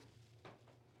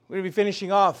We're going to be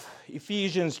finishing off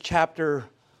Ephesians chapter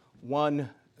 1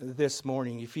 this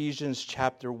morning. Ephesians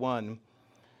chapter 1.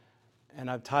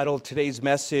 And I've titled today's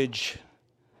message,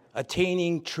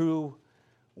 Attaining True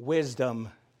Wisdom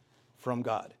from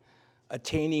God.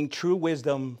 Attaining True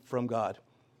Wisdom from God.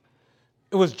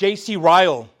 It was J.C.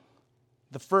 Ryle,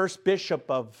 the first bishop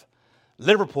of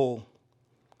Liverpool,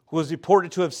 who was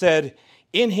reported to have said,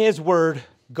 "In His Word,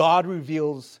 God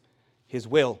reveals His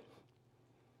will.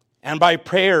 And by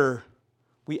prayer,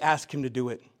 we ask Him to do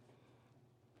it."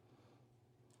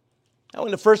 Now,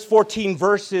 in the first 14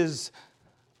 verses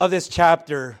of this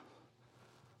chapter,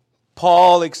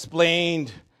 Paul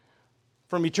explained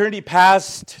from eternity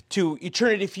past to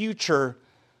eternity future,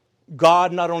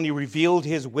 God not only revealed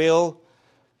His will,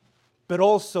 but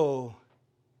also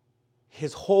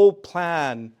His whole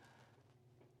plan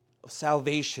of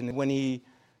salvation when He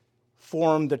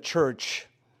formed the church.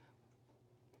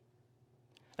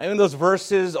 And in those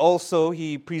verses also,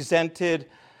 he presented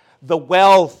the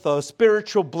wealth of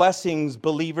spiritual blessings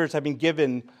believers have been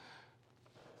given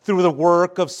through the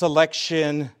work of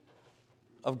selection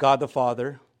of God the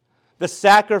Father, the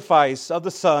sacrifice of the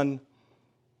Son,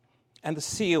 and the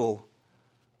seal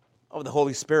of the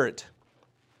Holy Spirit.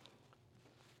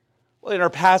 Well, in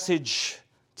our passage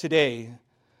today,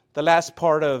 the last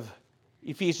part of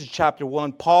Ephesians chapter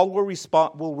 1, Paul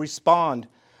will respond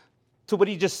to what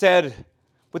he just said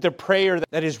with a prayer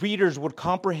that his readers would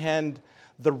comprehend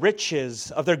the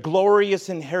riches of their glorious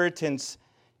inheritance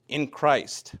in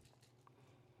Christ.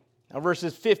 Now,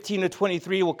 verses 15 to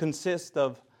 23 will consist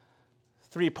of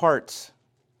three parts.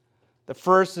 The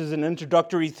first is an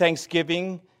introductory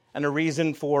thanksgiving and a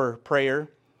reason for prayer.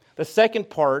 The second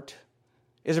part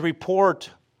is a report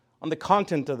on the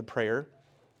content of the prayer.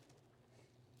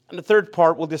 And the third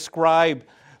part will describe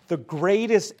the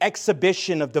greatest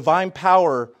exhibition of divine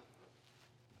power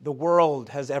the world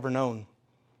has ever known.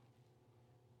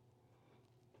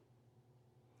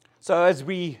 So as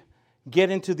we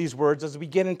get into these words, as we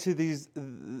get into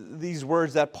these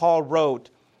words that Paul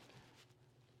wrote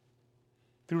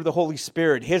through the Holy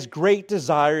Spirit, his great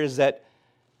desire is that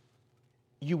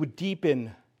you would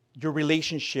deepen your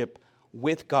relationship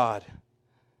with God,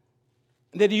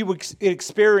 that you would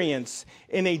experience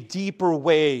in a deeper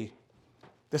way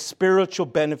the spiritual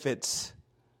benefits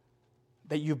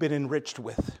that you've been enriched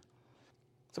with.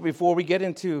 So before we get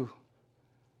into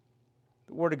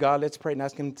the Word of God, let's pray and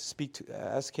ask Him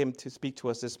to speak to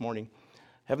us this morning.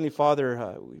 Heavenly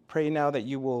Father, we pray now that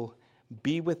you will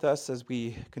be with us as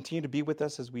we continue to be with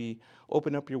us as we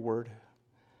open up your Word.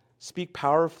 Speak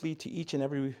powerfully to each and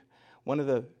every one of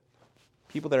the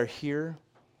people that are here,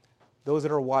 those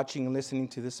that are watching and listening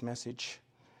to this message.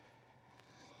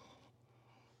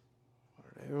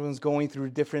 Everyone's going through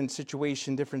different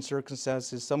situations, different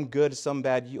circumstances, some good, some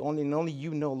bad. Only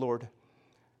you know, Lord,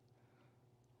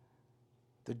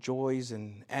 the joys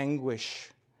and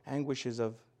anguishes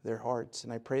of their hearts.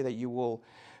 And I pray that you will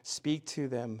speak to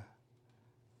them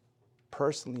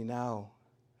personally now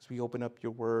as we open up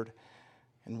your word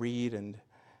and read, and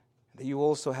that you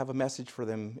also have a message for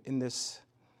them in this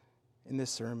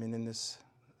sermon, in this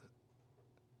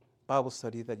Bible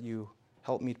study that you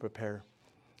help me to prepare.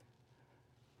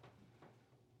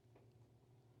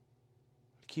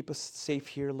 Keep us safe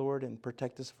here, Lord, and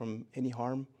protect us from any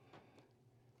harm.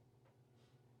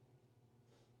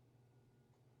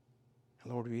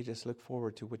 And Lord, we just look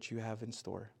forward to what you have in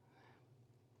store.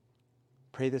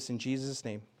 Pray this in Jesus'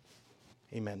 name.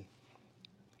 Amen.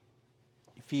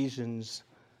 Ephesians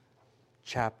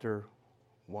chapter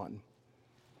 1,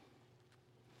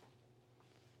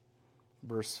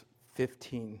 verse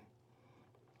 15.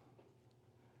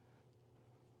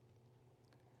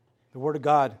 The Word of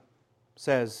God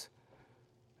says,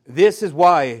 "This is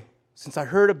why, since I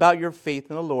heard about your faith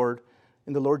in the Lord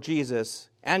Jesus,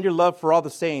 and your love for all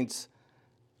the saints,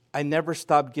 I never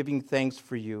stopped giving thanks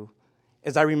for you,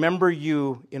 as I remember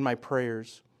you in my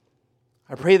prayers.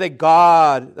 I pray that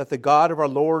the God of our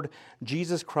Lord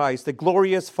Jesus Christ, the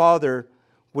glorious Father,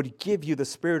 would give you the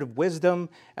spirit of wisdom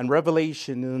and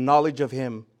revelation in the knowledge of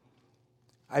Him.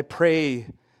 I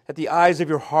pray that the eyes of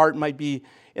your heart might be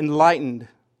enlightened,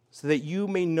 so that you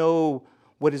may know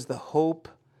what is the hope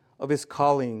of His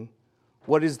calling,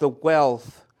 what is the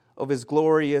wealth of His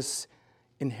glorious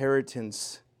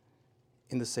inheritance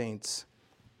in the saints."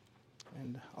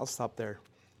 And I'll stop there.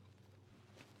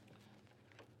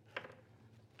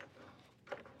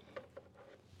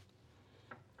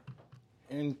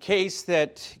 In case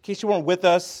you weren't with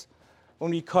us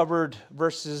when we covered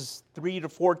verses 3 to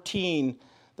 14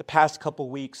 the past couple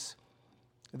weeks,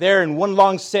 there in one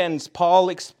long sentence, Paul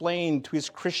explained to his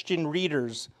Christian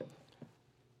readers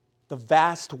the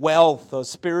vast wealth of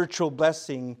spiritual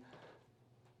blessing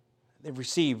they've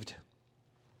received,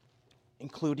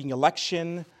 including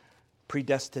election,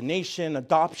 predestination,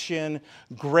 adoption,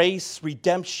 grace,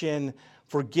 redemption,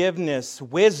 forgiveness,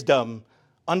 wisdom,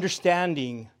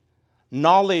 understanding,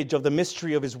 knowledge of the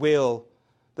mystery of His will,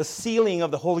 the sealing of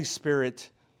the Holy Spirit,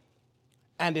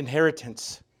 and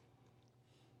inheritance.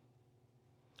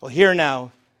 Well, here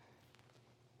now,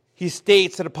 he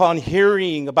states that upon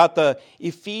hearing about the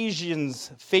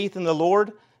Ephesians' faith in the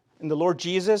Lord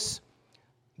Jesus,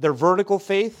 their vertical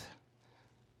faith,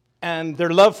 and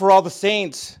their love for all the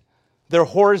saints, their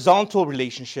horizontal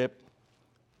relationship,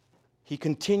 he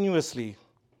continuously,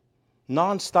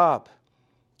 nonstop,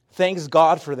 thanks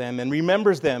God for them and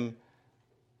remembers them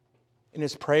in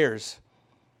his prayers.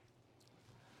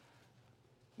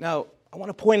 Now, I want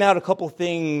to point out a couple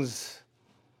things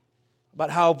about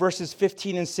how verses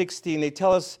 15 and 16, they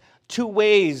tell us two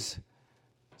ways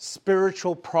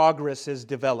spiritual progress is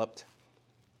developed.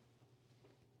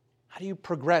 How do you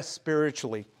progress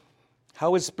spiritually?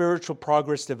 How is spiritual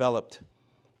progress developed?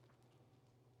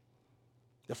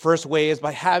 The first way is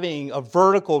by having a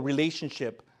vertical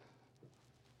relationship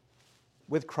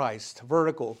with Christ.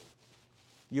 Vertical.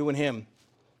 You and Him.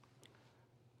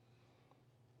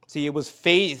 See, it was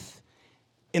faith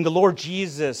in the Lord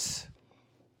Jesus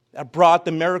that brought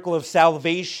the miracle of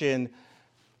salvation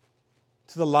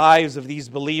to the lives of these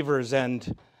believers.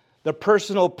 And the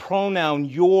personal pronoun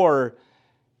your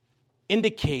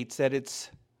indicates that it's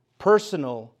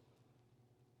personal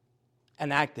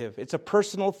and active. It's a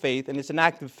personal faith and it's an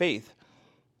active faith.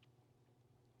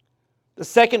 The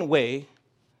second way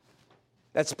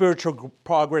that spiritual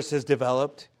progress is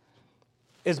developed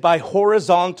is by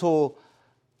horizontal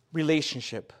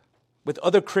relationship with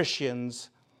other Christians,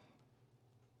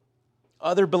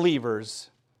 other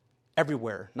believers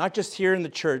everywhere. Not just here in the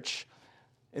church,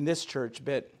 in this church,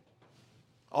 but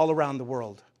all around the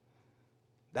world.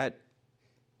 That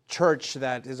church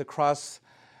that is across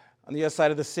on the other side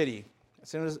of the city,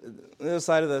 it's on the other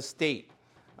side of the state,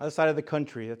 other side of the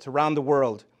country, it's around the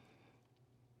world.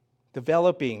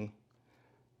 Developing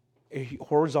a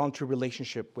horizontal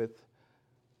relationship with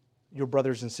your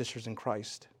brothers and sisters in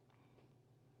Christ.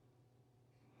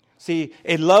 See,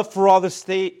 a love for all the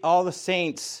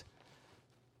saints,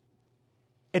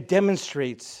 it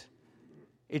demonstrates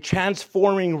a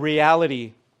transforming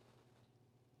reality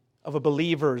of a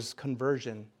believer's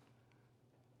conversion.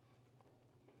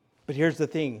 But here's the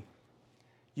thing.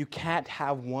 You can't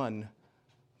have one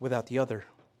without the other.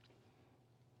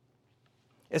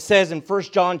 It says in 1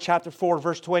 John chapter 4,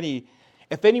 verse 20,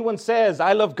 if anyone says,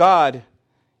 I love God,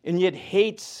 and yet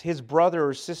hates his brother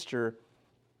or sister,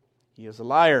 he is a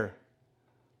liar.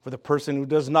 For the person who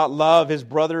does not love his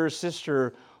brother or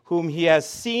sister whom he has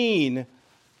seen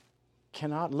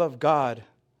cannot love God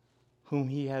whom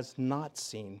he has not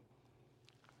seen.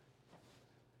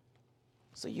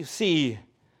 So you see,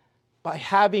 by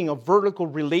having a vertical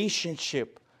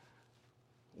relationship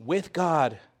with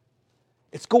God,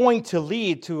 it's going to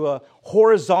lead to a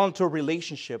horizontal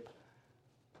relationship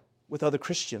with other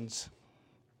Christians.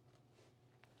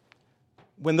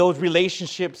 When those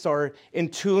relationships are in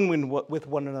tune with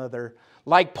one another,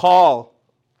 like Paul,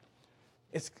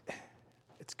 it's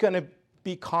going to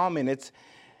be common. It's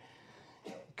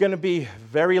going to be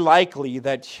very likely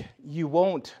that you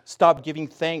won't stop giving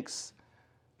thanks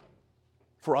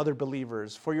for other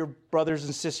believers, for your brothers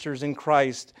and sisters in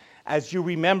Christ, as you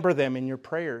remember them in your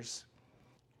prayers.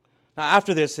 Now,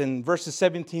 after this, in verses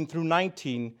 17 through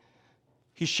 19,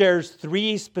 he shares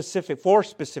four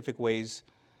specific ways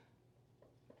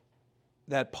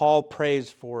that Paul prays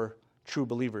for true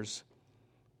believers.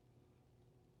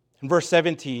 In verse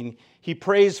 17, he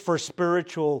prays for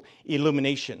spiritual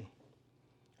illumination.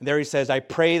 And there he says, I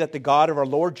pray that the God of our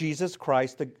Lord Jesus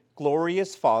Christ, the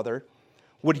glorious Father,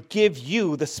 would give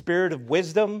you the spirit of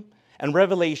wisdom and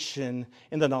revelation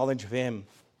in the knowledge of Him.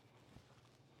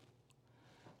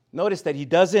 Notice that he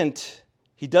doesn't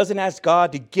ask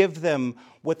God to give them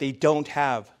what they don't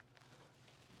have,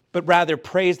 but rather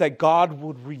prays that God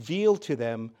would reveal to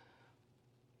them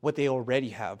what they already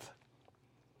have.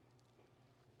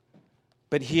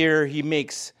 But here he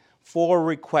makes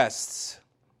four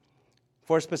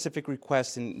specific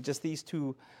requests in just these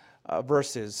two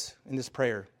verses in this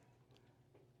prayer.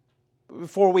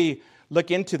 Before we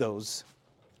look into those,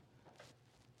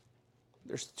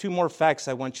 there's two more facts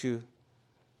I want you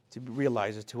to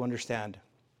realize, to understand.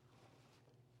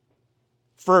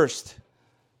 First,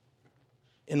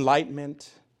 enlightenment,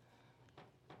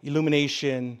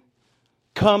 illumination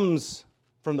comes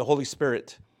from the Holy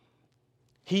Spirit.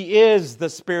 He is the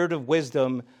Spirit of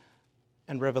wisdom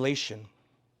and revelation.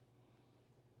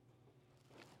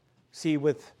 See,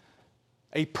 with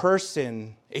a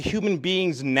person, a human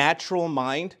being's natural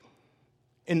mind,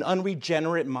 an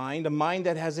unregenerate mind, a mind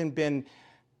that hasn't been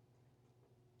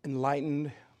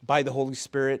enlightened by the Holy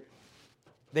Spirit,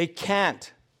 they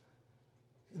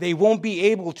won't be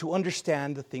able to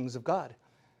understand the things of God.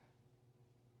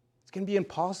 It's going to be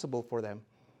impossible for them.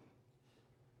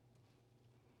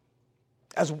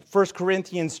 As 1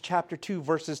 Corinthians chapter 2,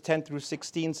 verses 10 through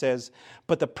 16 says,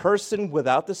 "But the person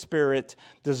without the Spirit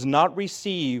does not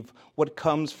receive what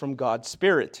comes from God's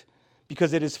Spirit,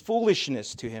 because it is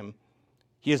foolishness to him.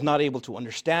 He is not able to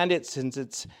understand it, since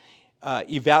it's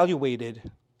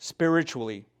evaluated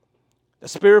spiritually.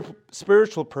 The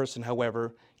spiritual person,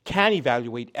 however, can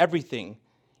evaluate everything,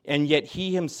 and yet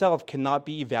he himself cannot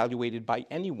be evaluated by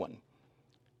anyone.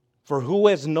 For who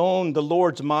has known the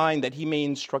Lord's mind that he may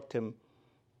instruct him?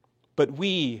 But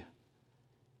we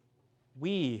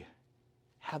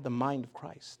have the mind of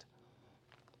Christ."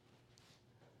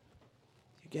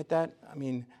 You get that? I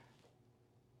mean,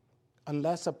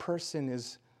 unless a person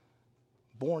is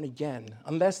born again,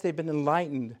 unless they've been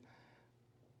enlightened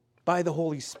by the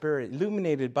Holy Spirit,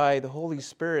 illuminated by the Holy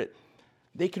Spirit,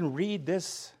 they can read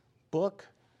this book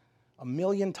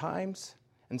 1,000,000 times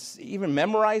and even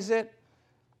memorize it,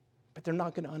 but they're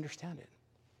not going to understand it.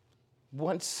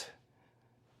 Once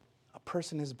a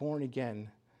person is born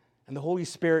again and the Holy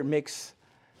Spirit makes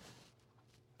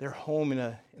their home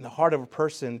in the heart of a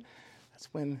person,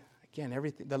 that's when, again,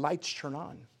 everything, the lights turn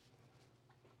on.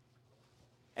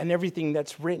 And everything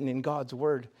that's written in God's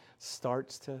Word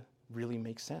starts to really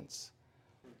make sense.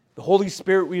 The Holy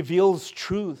Spirit reveals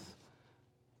truth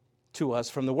to us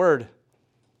from the Word,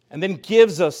 and then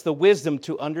gives us the wisdom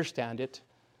to understand it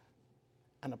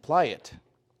and apply it.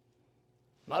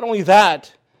 Not only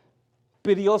that,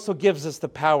 but He also gives us the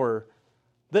power,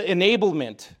 the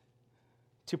enablement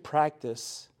to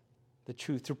practice the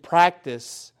truth, to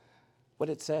practice what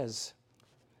it says.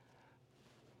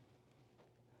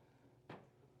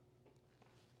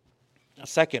 A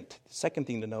second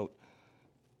thing to note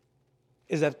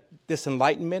is that this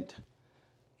enlightenment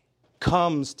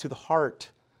comes to the heart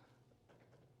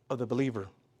of the believer.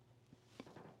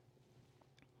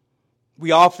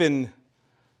 We often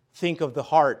think of the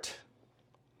heart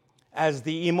as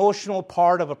the emotional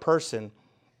part of a person.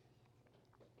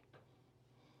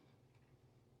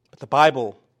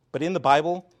 But in the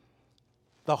Bible,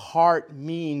 the heart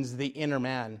means the inner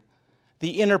man,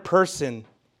 the inner person,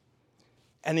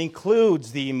 and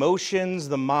includes the emotions,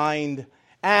 the mind,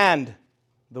 and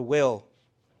the will.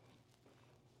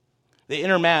 The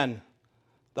inner man,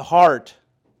 the heart,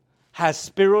 has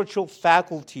spiritual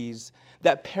faculties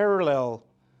that parallel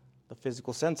the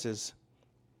physical senses.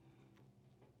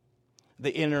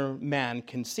 The inner man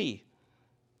can see,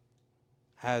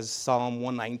 as Psalm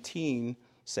 119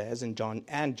 says in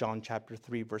John chapter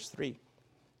 3, verse 3.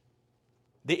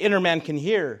 The inner man can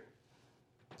hear,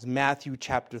 as Matthew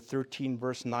chapter 13,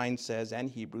 verse 9 says, and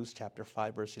Hebrews chapter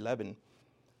 5, verse 11.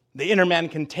 The inner man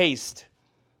can taste,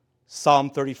 Psalm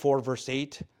 34, verse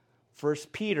 8, 1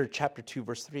 Peter chapter 2,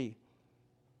 verse 3.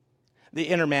 The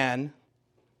inner man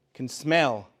can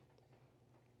smell,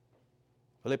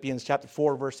 Philippians chapter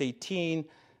 4, verse 18,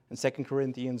 and 2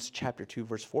 Corinthians chapter 2,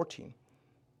 verse 14.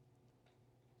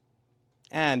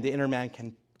 And the inner man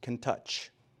can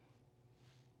touch,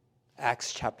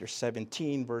 Acts chapter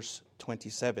 17, verse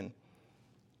 27.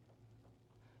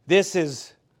 This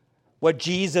is what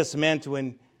Jesus meant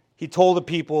when He told the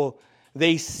people,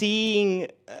 they seeing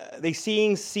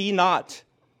see not,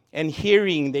 and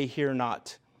hearing they hear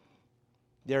not.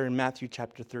 There in Matthew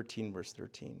chapter 13, verse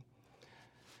 13.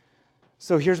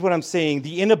 So here's what I'm saying.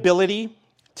 The inability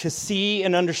to see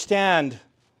and understand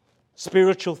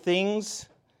spiritual things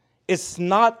is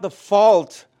not the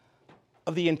fault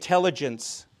of the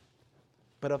intelligence,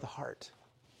 but of the heart.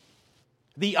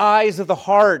 The eyes of the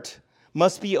heart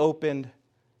must be opened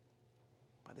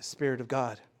by the Spirit of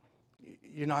God.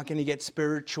 You're not going to get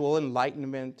spiritual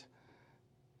enlightenment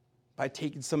by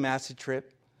taking some acid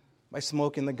trip, by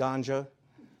smoking the ganja.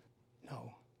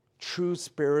 No. True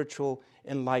spiritual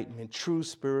enlightenment, true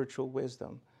spiritual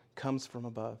wisdom comes from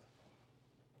above.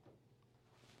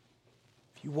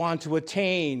 If you want to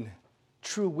attain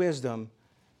true wisdom,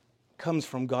 it comes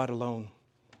from God alone.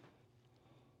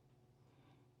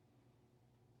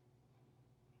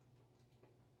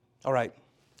 All right,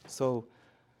 so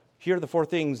here are the four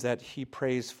things that he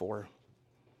prays for.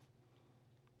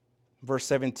 Verse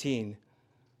 17,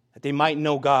 that they might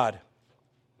know God.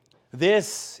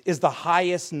 This is the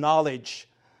highest knowledge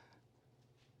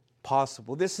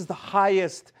possible. This is the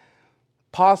highest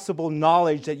possible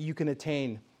knowledge that you can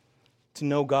attain, to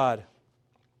know God.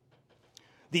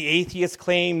 The atheist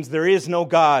claims there is no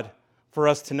God for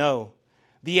us to know.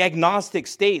 The agnostic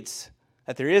states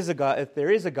that there is a God. If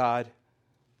there is a God,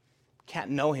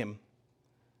 can't know him.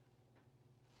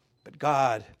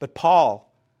 But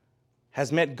Paul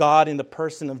has met God in the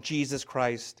person of Jesus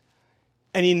Christ.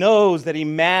 And he knows that a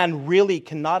man really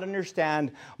cannot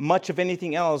understand much of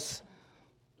anything else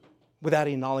without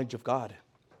a knowledge of God.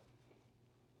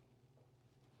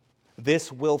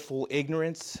 This willful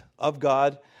ignorance of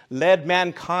God led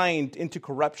mankind into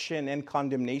corruption and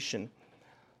condemnation.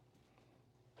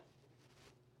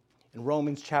 In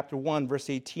Romans chapter 1, verse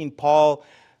 18, Paul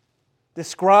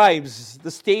describes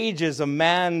the stages of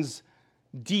man's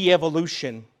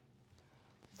de-evolution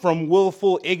from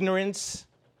willful ignorance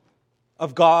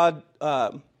of God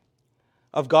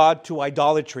to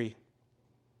idolatry,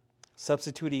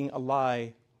 substituting a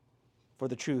lie for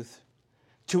the truth,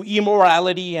 to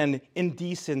immorality and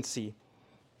indecency.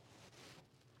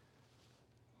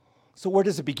 So where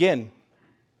does it begin?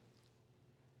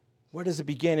 Where does it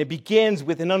begin? It begins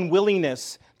with an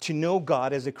unwillingness to know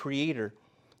God as a creator,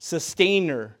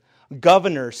 sustainer,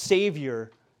 governor,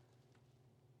 savior,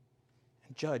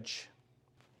 and judge.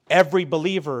 Every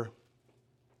believer,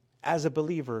 as a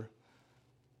believer,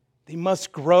 they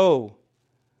must grow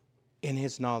in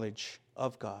his knowledge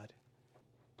of God.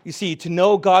 You see, to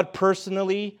know God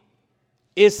personally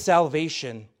is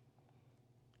salvation.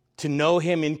 To know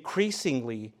him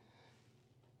increasingly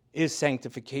is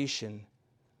sanctification.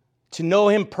 To know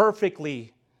him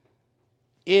perfectly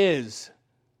is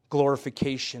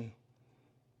glorification.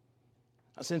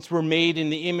 Since we're made in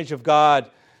the image of God,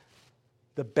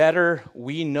 the better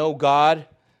we know God,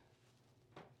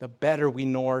 the better we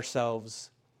know ourselves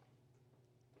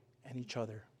and each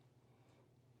other.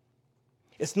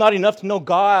 It's not enough to know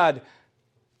God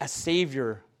as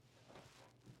Savior.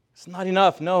 It's not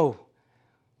enough, no.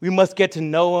 We must get to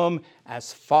know him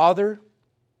as Father,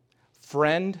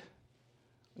 friend,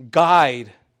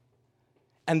 guide.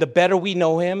 And the better we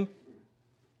know him,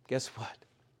 guess what?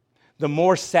 The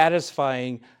more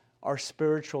satisfying our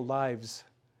spiritual lives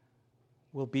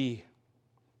will be.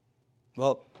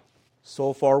 Well,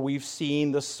 so far we've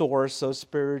seen the source of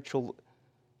spiritual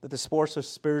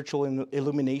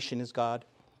illumination is God.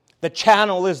 The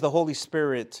channel is the Holy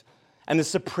Spirit. And the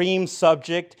supreme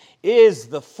subject is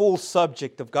the full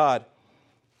subject of God.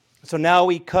 So now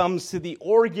he comes to the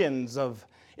organs of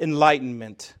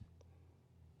enlightenment.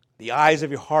 The eyes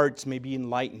of your hearts may be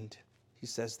enlightened, he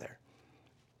says there.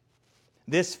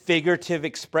 This figurative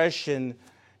expression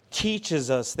teaches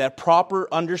us that proper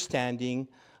understanding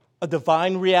of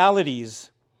divine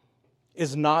realities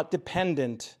is not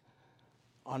dependent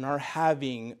on our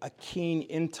having a keen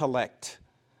intellect,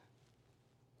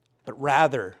 but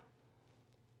rather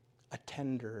a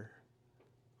tender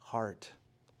heart.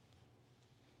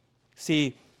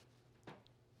 See,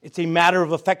 it's a matter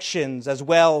of affections as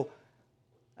well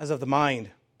as of the mind.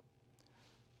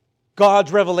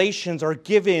 God's revelations are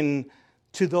given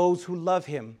to those who love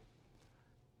him.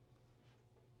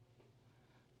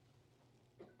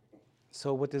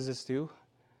 So what does this do?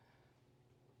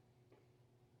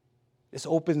 This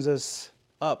opens us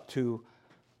up to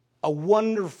a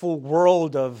wonderful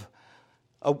world of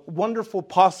wonderful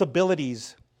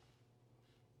possibilities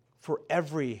for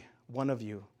every one of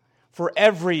you, for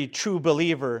every true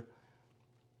believer.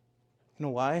 You know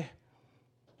why?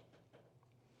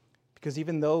 Because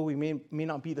even though we may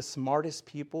not be the smartest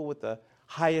people with the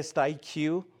highest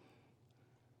IQ,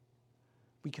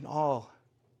 we can all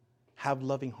have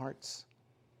loving hearts.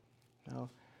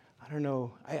 Now, I don't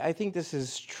know. I think this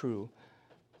is true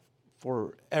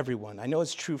for everyone. I know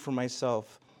it's true for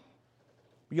myself.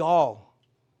 We all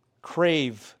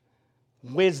crave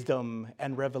wisdom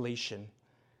and revelation.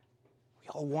 We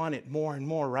all want it more and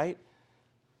more, right?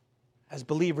 As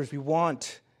believers, we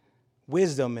want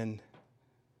wisdom and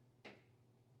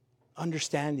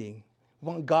understanding. We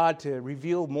want God to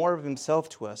reveal more of himself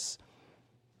to us.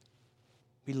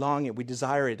 We long it. We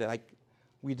desire it like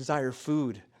we desire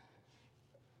food.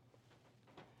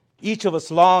 Each of us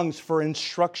longs for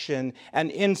instruction and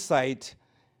insight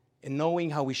in knowing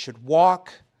how we should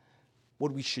walk,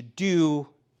 what we should do,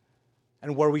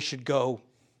 and where we should go.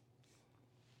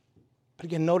 But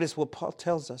again, notice what Paul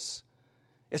tells us.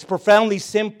 It's profoundly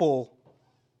simple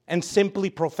and simply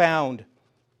profound.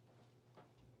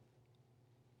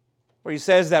 Where he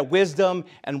says that wisdom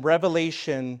and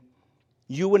revelation,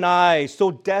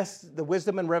 the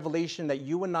wisdom and revelation that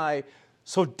you and I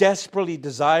so desperately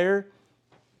desire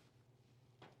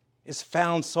is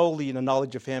found solely in the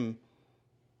knowledge of him.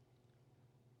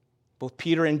 Both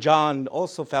Peter and John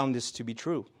also found this to be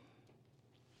true.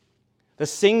 The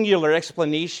singular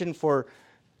explanation for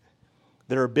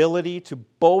their ability to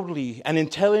boldly and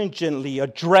intelligently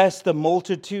address the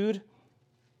multitude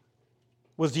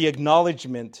was the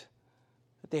acknowledgement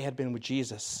that they had been with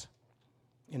Jesus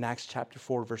in Acts chapter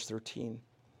 4, verse 13.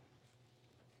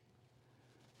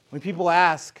 When people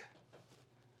ask,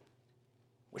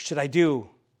 what should I do?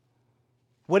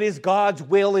 What is God's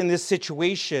will in this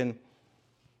situation?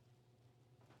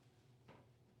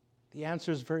 The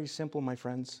answer is very simple, my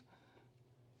friends.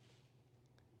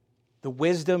 The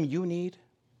wisdom you need,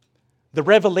 the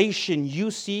revelation you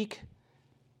seek,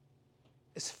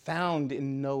 is found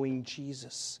in knowing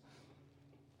Jesus.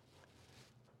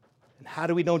 And how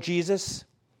do we know Jesus?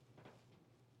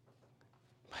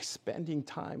 By spending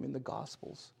time in the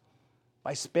Gospels,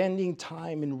 by spending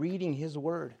time in reading His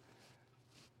Word.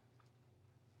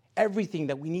 Everything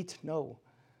that we need to know,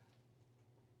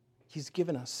 He's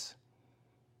given us.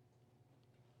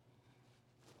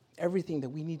 Everything that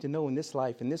we need to know in this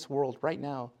life, in this world, right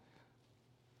now,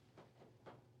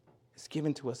 is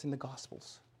given to us in the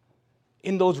Gospels.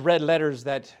 In those red letters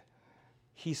that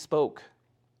He spoke.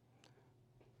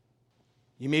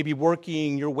 You may be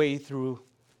working your way through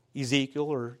Ezekiel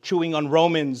or chewing on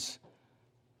Romans.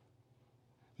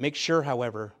 Make sure,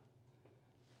 however,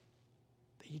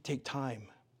 that you take time.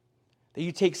 That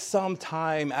you take some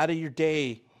time out of your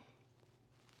day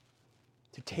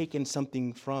to take in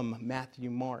something from Matthew,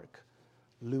 Mark,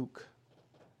 Luke,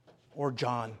 or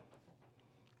John.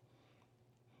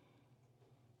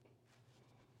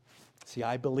 See,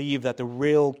 I believe that the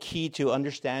real key to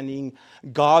understanding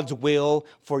God's will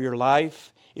for your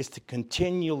life is to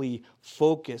continually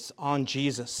focus on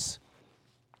Jesus.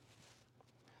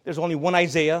 There's only one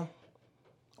Isaiah,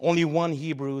 only one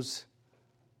Hebrews.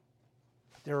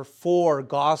 There are 4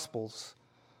 Gospels.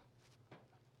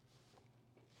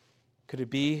 Could it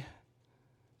be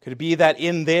that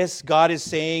in this, God is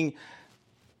saying,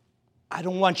 I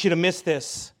don't want you to miss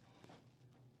this.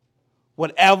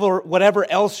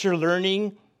 Whatever else you're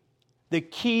learning, the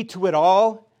key to it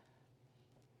all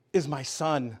is my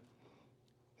Son.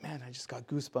 Man, I just got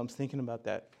goosebumps thinking about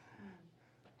that.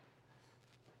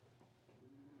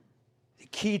 The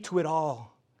key to it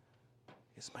all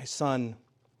is my Son.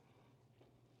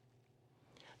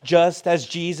 Just as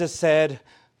Jesus said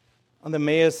on the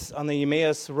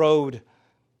Emmaus road,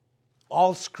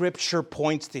 all Scripture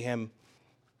points to Him.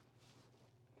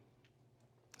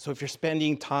 So if you're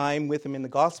spending time with Him in the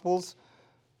Gospels,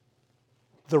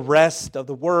 the rest of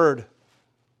the Word,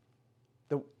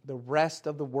 the rest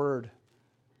of the Word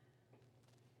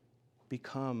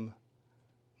become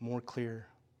more clear.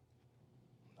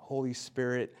 The Holy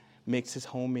Spirit makes His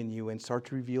home in you and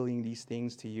starts revealing these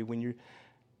things to you. When you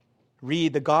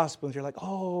read the Gospels, you're like,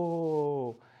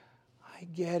 oh, I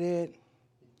get it.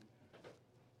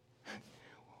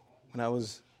 When I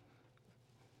was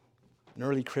an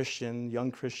early Christian,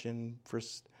 young Christian,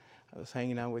 first I was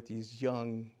hanging out with these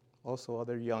young, also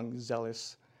other young,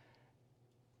 zealous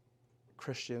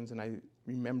Christians, and I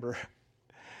remember,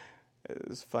 it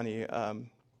was funny, one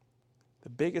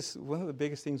of the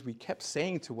biggest things we kept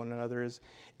saying to one another is,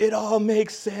 it all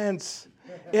makes sense.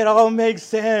 It all makes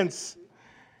sense.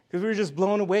 Because we were just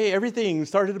blown away. Everything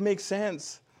started to make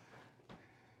sense.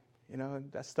 You know,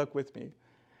 that stuck with me.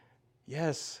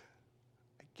 Yes,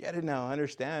 I get it now. I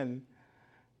understand.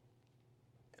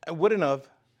 I wouldn't have.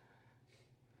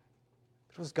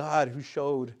 It was God who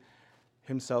showed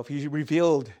Himself. He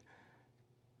revealed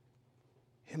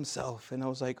Himself. And I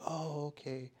was like, oh,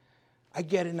 okay. I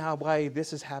get it now why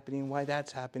this is happening, why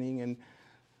that's happening, and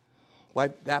why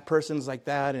that person's like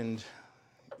that, and,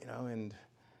 you know, and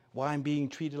why I'm being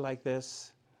treated like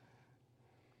this.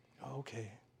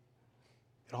 Okay.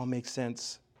 It all makes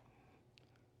sense.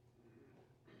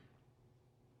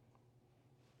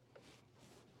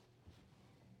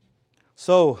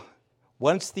 So,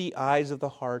 once the eyes of the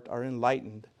heart are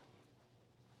enlightened,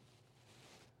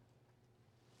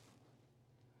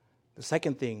 the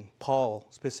second thing Paul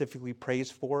specifically prays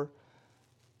for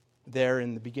there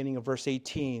in the beginning of verse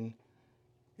 18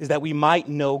 is that we might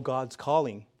know God's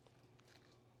calling.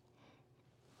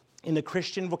 In the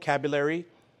Christian vocabulary,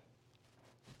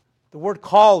 the word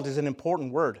called is an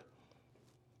important word.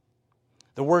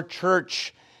 The word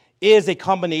church is a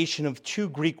combination of 2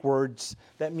 Greek words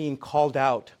that mean called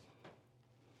out.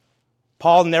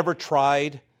 Paul never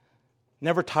tired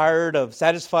of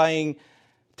testifying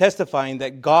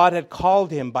that God had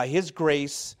called him by His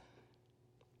grace,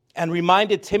 and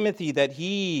reminded Timothy that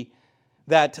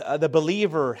the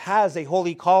believer has a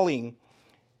holy calling.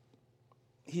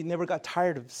 He never got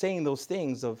tired of saying those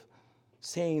things, of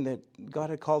saying that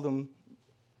God had called him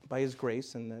by His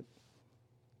grace, and that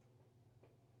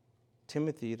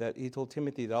He told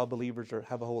Timothy that all believers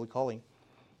have a holy calling.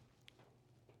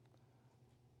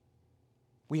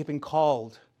 We have been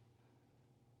called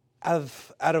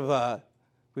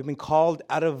we've been called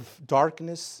out of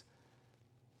darkness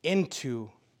into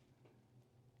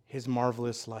His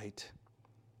marvelous light.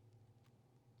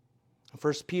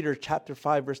 1 Peter chapter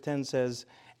 5, verse 10 says,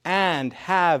 and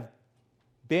have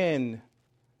been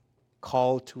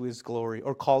called to His glory,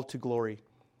 or called to glory.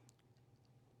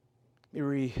 Let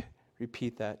me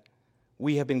repeat that.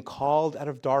 We have been called out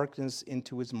of darkness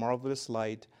into His marvelous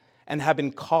light, and have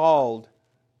been called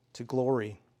to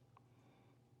glory.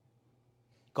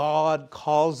 God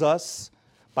calls us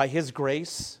by His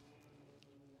grace,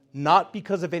 not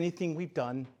because of anything we've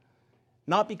done,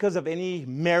 not because of any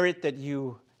merit that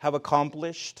you have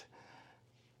accomplished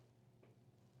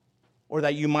or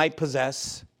that you might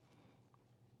possess.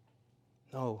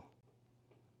 No,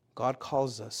 God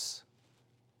calls us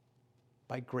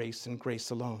by grace and grace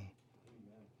alone.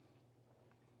 Amen.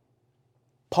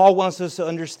 Paul wants us to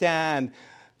understand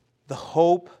the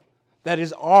hope that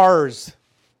is ours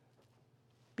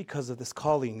because of this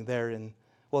calling there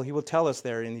he will tell us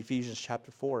there in Ephesians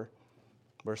chapter 4,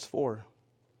 verse 4.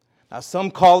 Now, some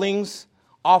callings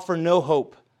offer no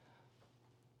hope,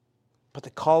 but the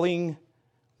calling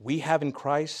we have in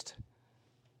Christ,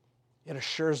 it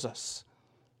assures us.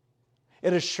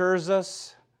 It assures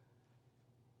us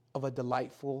of a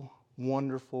delightful,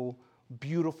 wonderful,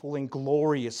 beautiful, and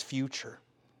glorious future.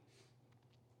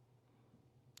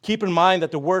 Keep in mind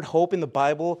that the word hope in the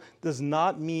Bible does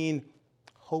not mean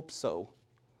hope so.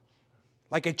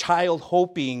 Like a child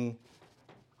hoping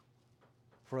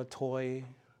for a toy,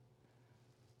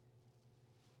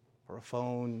 for a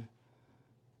phone,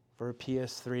 for a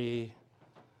PS3.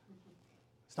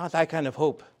 It's not that kind of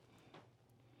hope.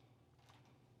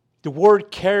 The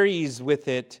word carries with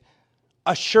it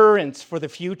assurance for the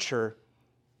future.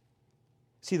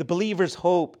 See, the believer's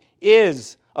hope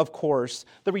is, of course,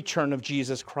 the return of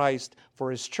Jesus Christ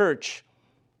for His church.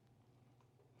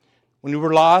 When we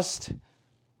were lost,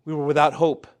 we were without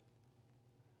hope.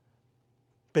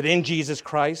 But in Jesus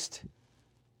Christ,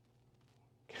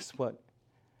 guess what?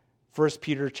 1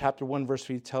 Peter chapter 1, verse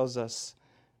 3 tells us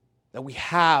that we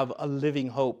have a living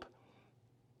hope.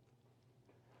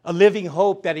 A living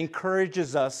hope that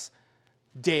encourages us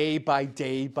day by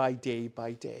day by day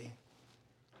by day.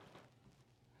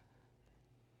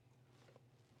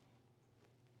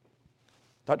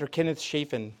 Dr. Kenneth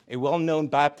Chafin, a well-known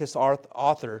Baptist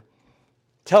author,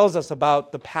 tells us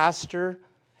about the pastor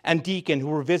and deacon who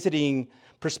were visiting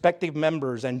prospective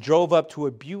members and drove up to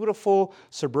a beautiful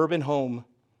suburban home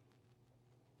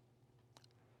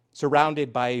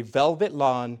surrounded by velvet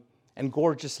lawn and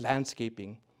gorgeous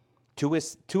landscaping.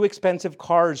 Two expensive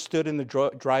cars stood in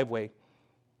the driveway.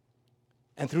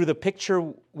 And through the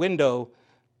picture window,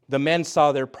 the men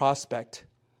saw their prospect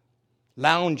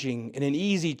lounging in an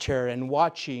easy chair and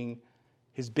watching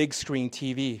his big screen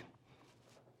TV.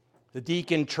 The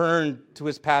deacon turned to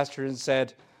his pastor and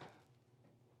said,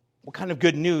 "What kind of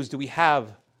good news do we have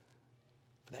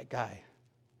for that guy?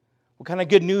 What kind of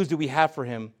good news do we have for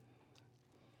him?"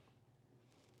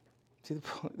 See,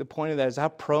 the point of that is how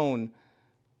prone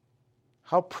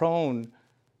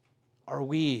are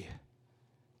we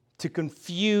to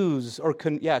confuse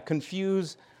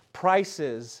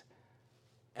prices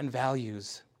and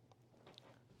values.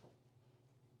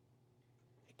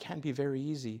 It can be very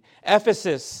easy.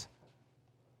 Ephesus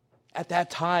at that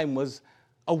time was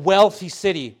a wealthy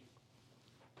city.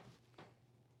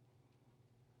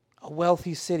 A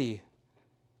wealthy city.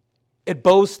 It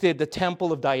boasted the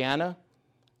temple of Diana,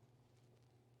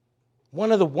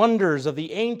 one of the wonders of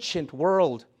the ancient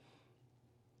world.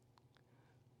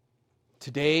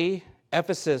 Today,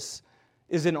 Ephesus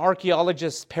is an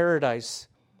archaeologist's paradise,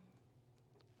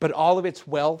 but all of its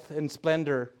wealth and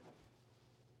splendor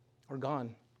are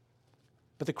gone.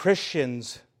 But the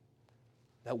Christians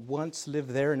that once lived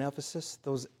there in Ephesus,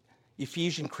 those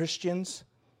Ephesian Christians,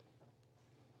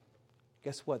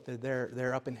 guess what?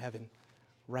 They're up in heaven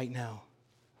right now.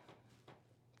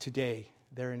 Today,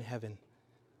 they're in heaven,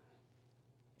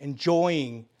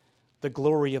 enjoying the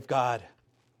glory of God.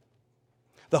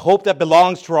 The hope that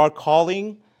belongs to our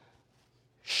calling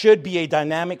should be a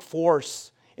dynamic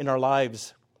force in our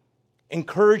lives,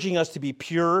 encouraging us to be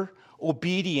pure,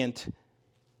 obedient,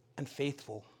 and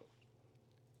faithful.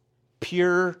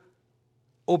 Pure,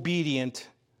 obedient,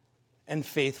 and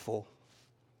faithful.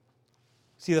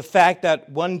 See, the fact that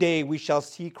one day we shall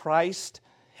see Christ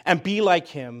and be like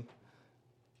Him,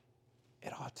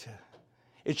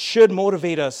 it should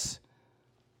motivate us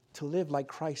to live like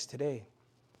Christ today.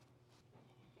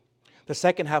 The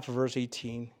second half of verse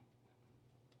 18,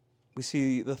 we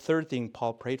see the third thing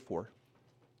Paul prayed for.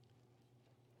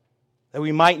 That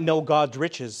we might know God's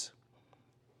riches.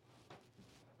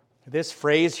 This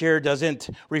phrase here doesn't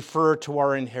refer to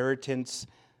our inheritance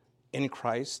in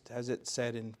Christ, as it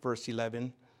said in verse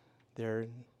 11 there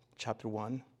in chapter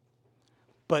 1,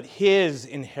 but his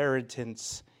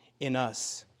inheritance in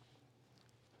us.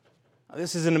 Now,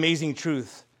 this is an amazing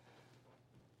truth,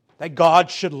 that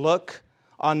God should look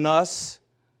on us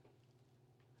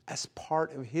as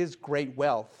part of his great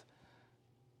wealth.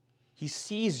 He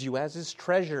sees you as his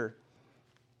treasure.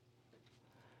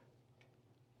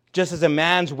 Just as a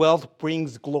man's wealth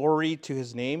brings glory to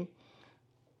his name,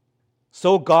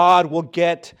 so God will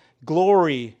get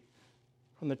glory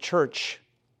from the church,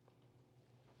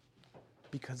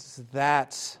 because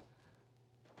that's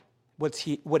what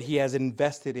he has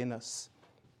invested in us.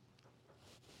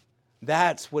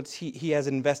 That's what he has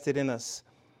invested in us.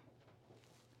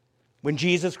 When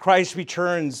Jesus Christ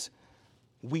returns,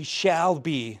 we shall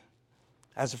be,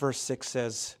 as verse 6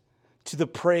 says, to the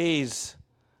praise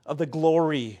of the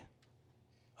glory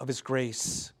of his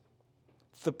grace.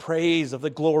 The praise of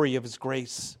the glory of his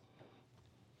grace.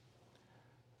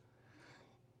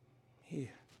 I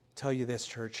tell you this,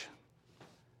 church.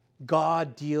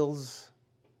 God deals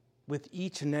with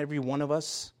each and every one of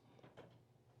us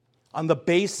on the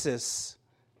basis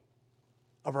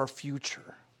of our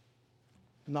future,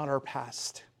 not our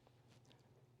past.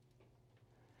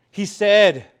 He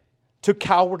said to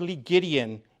cowardly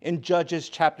Gideon in Judges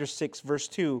chapter 6, verse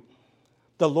 2,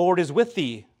 "The Lord is with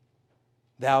thee,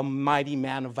 thou mighty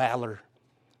man of valor."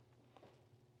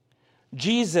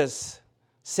 Jesus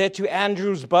said to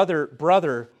Andrew's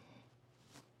brother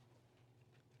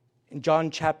in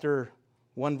John chapter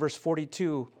 1, verse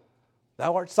 42,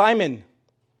 "Thou art Simon,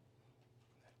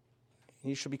 and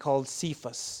you shall be called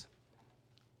Cephas,"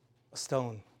 a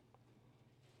stone.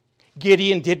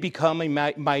 Gideon did become a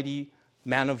mighty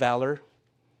man of valor,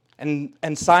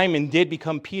 and Simon did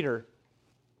become Peter,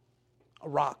 a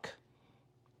rock.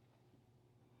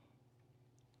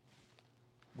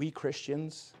 We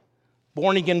Christians,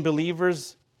 born-again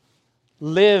believers,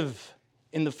 live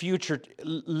in the future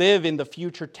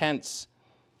tense.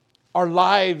 Our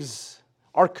lives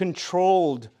are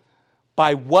controlled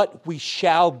by what we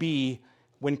shall be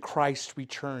when Christ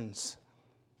returns.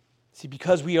 See,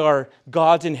 because we are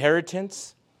God's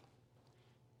inheritance,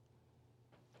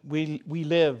 we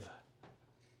live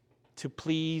to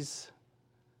please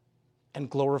and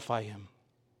glorify him.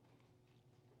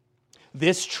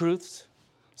 This truth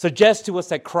suggests to us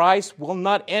that Christ will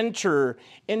not enter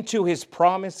into his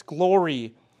promised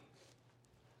glory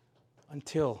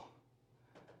until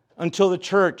the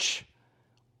church,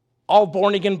 all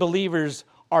born-again believers,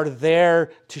 are there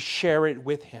to share it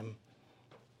with him.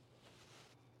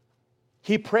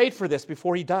 He prayed for this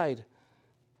before he died,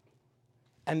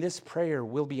 and this prayer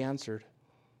will be answered.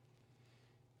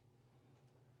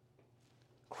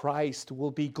 Christ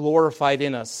will be glorified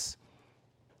in us,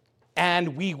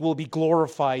 and we will be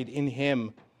glorified in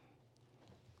him.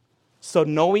 So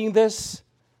knowing this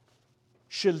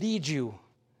should lead you.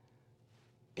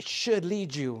 It should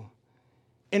lead you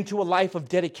into a life of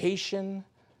dedication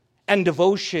and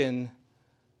devotion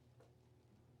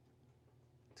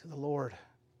to the Lord.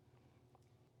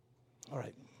 All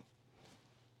right.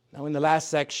 Now in the last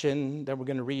section that we're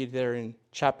going to read there in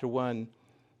chapter 1,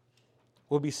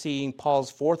 we'll be seeing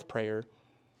Paul's fourth prayer,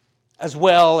 as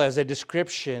well as a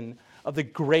description of the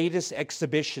greatest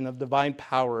exhibition of divine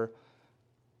power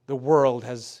the world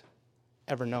has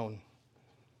ever known.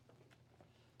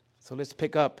 So let's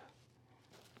pick up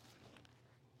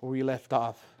where we left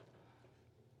off.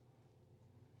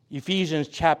 Ephesians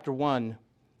chapter 1.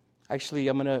 Actually,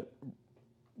 I'm going to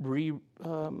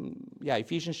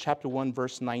Ephesians chapter 1,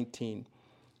 verse 19.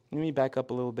 Let me back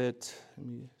up a little bit. Let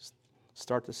me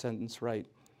start the sentence right.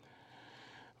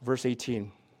 Verse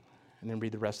 18, and then I'll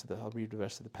read the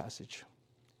rest of the passage.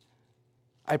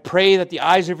 "I pray that the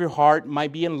eyes of your heart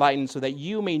might be enlightened, so that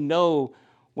you may know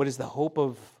what is the hope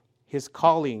of his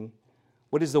calling,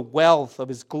 what is the wealth of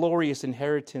his glorious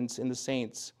inheritance in the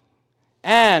saints,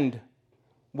 and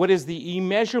what is the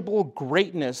immeasurable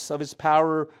greatness of his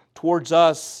power towards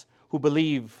us who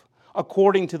believe,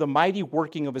 according to the mighty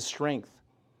working of his strength."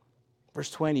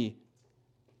 Verse 20,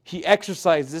 "He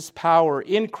exercised this power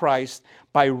in Christ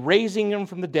by raising him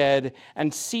from the dead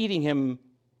and seating him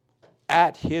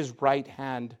at his right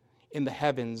hand in the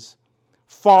heavens,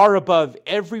 far above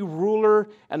every ruler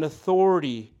and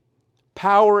authority,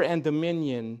 power and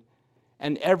dominion,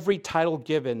 and every title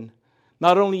given,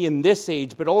 not only in this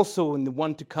age, but also in the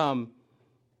one to come.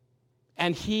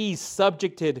 And he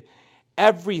subjected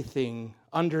everything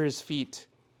under his feet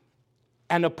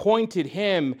and appointed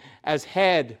him as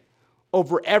head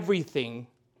over everything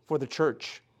for the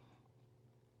church,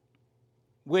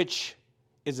 which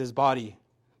is his body,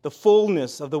 the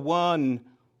fullness of the one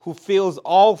who fills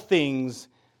all things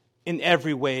in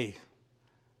every way.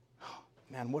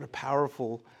 Man, what a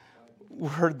powerful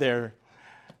word there.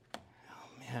 Oh,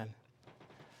 man.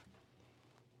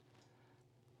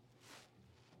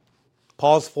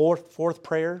 Paul's fourth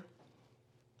prayer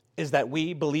is that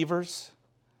we believers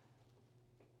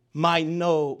might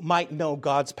know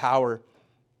God's power.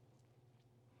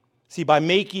 See, by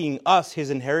making us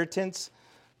his inheritance,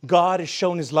 God has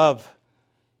shown his love.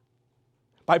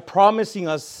 By promising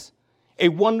us a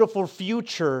wonderful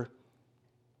future,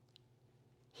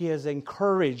 he has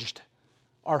encouraged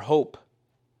our hope.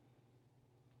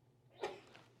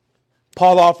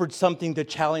 Paul offered something to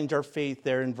challenge our faith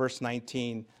there in verse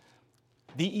 19.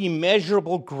 The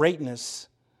immeasurable greatness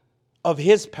of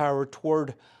his power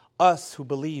toward us who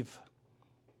believe.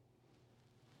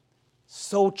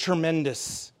 So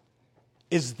tremendous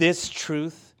is this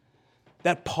truth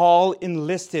that Paul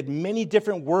enlisted many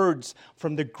different words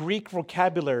from the Greek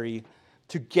vocabulary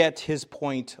to get his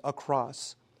point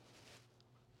across.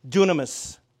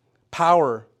 Dunamis,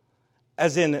 power,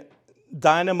 as in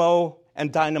dynamo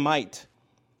and dynamite.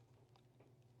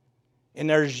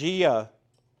 Energia,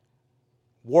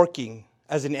 working,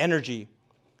 as in energy.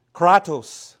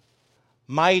 Kratos,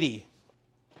 mighty.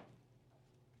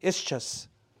 Ischus,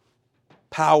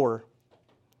 power.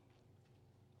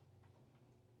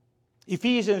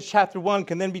 Ephesians chapter 1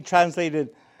 can then be translated,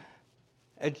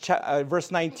 verse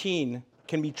 19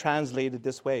 can be translated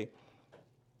this way.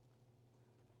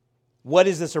 What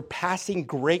is the surpassing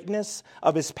greatness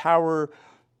of his power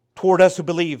toward us who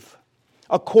believe,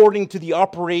 according to the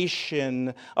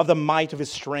operation of the might of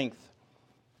his strength?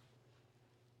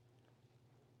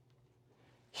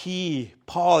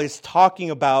 Paul is talking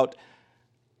about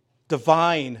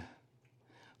divine,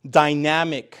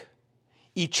 dynamic,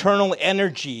 eternal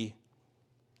energy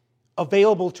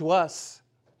available to us.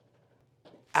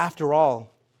 After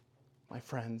all, my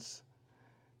friends,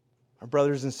 our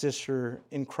brothers and sisters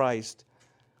in Christ,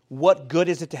 what good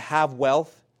is it to have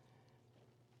wealth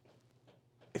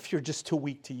if you're just too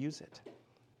weak to use it?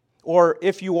 Or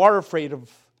if you are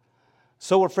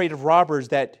so afraid of robbers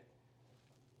that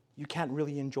you can't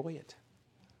really enjoy it.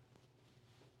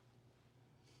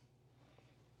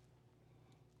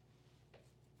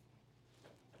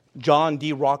 John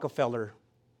D. Rockefeller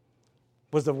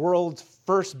was the world's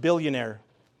first billionaire.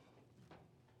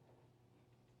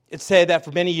 It's said that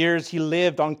for many years he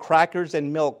lived on crackers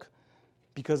and milk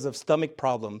because of stomach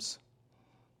problems,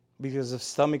 because of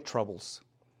stomach troubles,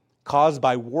 caused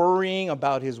by worrying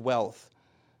about his wealth.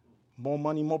 More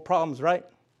money, more problems, right?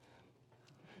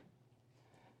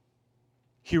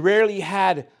 He rarely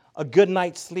had a good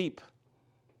night's sleep,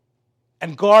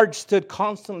 and guards stood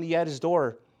constantly at his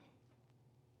door.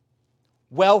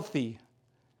 Wealthy,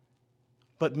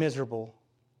 but miserable.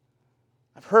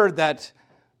 I've heard that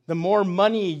the more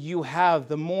money you have,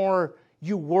 the more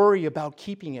you worry about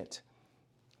keeping it.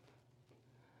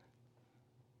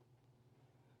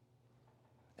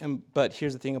 But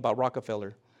here's the thing about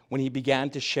Rockefeller. When he began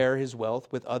to share his wealth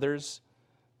with others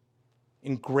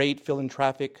in great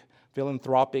philanthropic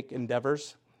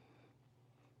endeavors,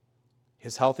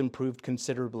 his health improved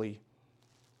considerably,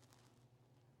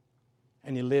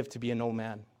 and he lived to be an old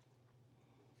man.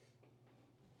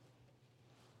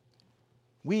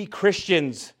 We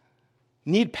Christians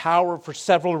need power for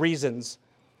several reasons.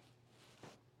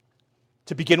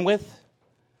 To begin with,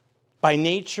 by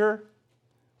nature,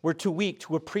 we're too weak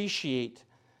to appreciate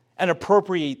and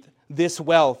appropriate this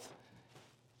wealth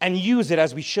and use it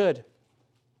as we should.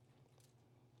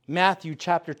 Matthew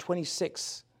chapter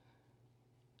 26,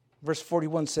 verse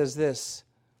 41 says this: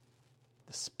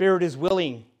 the spirit is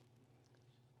willing,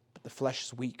 but the flesh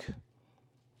is weak.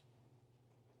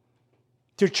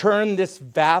 To turn this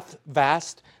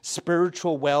vast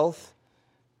spiritual wealth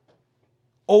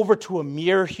over to a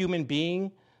mere human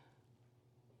being,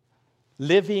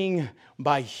 living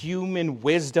by human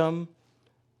wisdom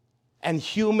and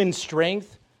human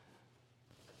strength,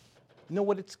 you know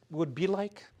what it would be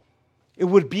like? It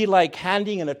would be like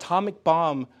handing an atomic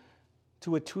bomb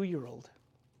to a 2-year-old.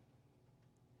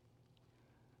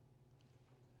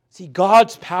 See,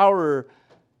 God's power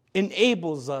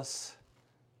enables us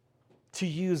to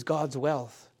use God's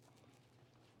wealth.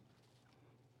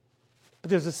 But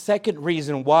there's a second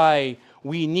reason why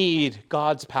we need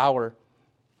God's power.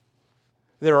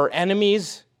 There are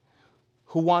enemies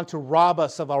who want to rob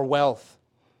us of our wealth.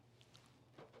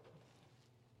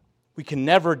 We can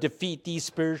never defeat these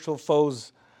spiritual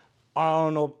foes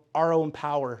on our own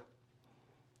power.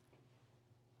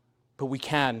 But we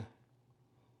can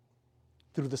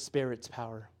through the Spirit's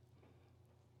power.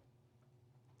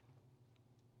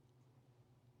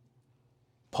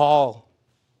 Paul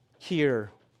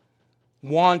here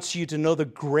wants you to know the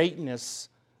greatness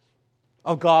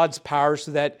of God's power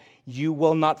so that you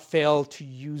will not fail to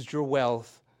use your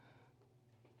wealth,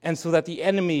 and so that the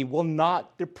enemy will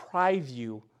not deprive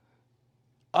you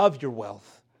of your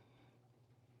wealth.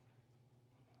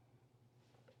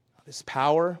 This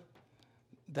power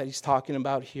that he's talking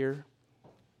about here,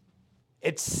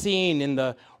 it's seen in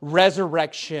the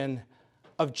resurrection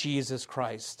of Jesus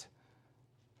Christ.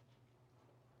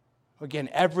 Again,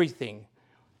 everything,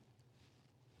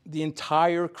 the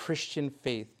entire Christian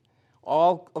faith,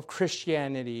 all of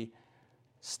Christianity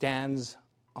stands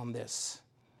on this,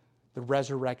 the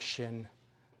resurrection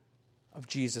of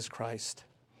Jesus Christ.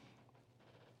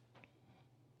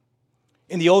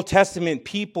 In the Old Testament,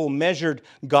 people measured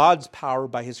God's power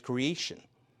by his creation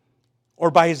or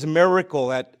by his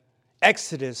miracle at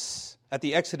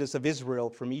the exodus of Israel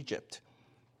from Egypt.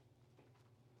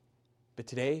 But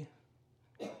today,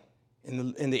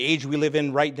 in the age we live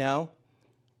in right now,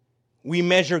 we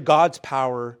measure God's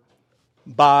power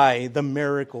by the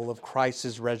miracle of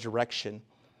Christ's resurrection.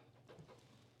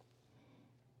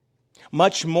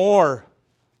 Much more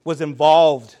was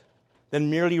involved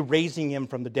than merely raising him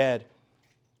from the dead,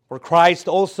 for Christ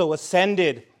also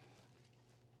ascended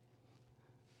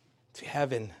to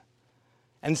heaven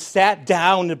and sat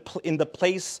down in the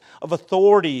place of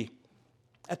authority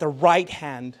at the right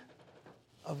hand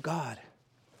of God.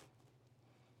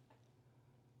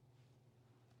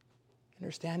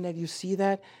 Understand that? You see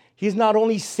that? He's not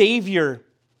only Savior,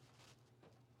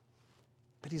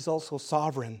 but he's also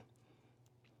sovereign.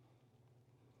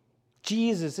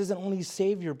 Jesus isn't only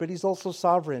Savior, but he's also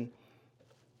sovereign.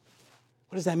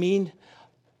 What does that mean?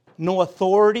 No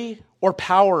authority or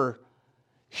power,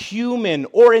 human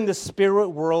or in the spirit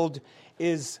world,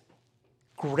 is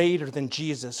greater than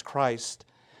Jesus Christ,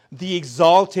 the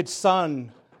exalted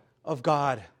Son of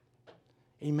God.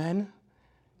 Amen?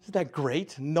 Isn't that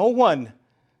great? No one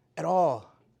at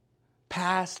all,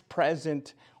 past,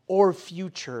 present, or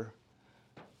future,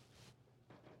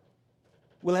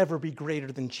 will ever be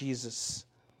greater than Jesus.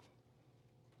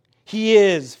 He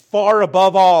is far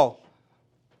above all,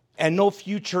 and no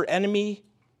future enemy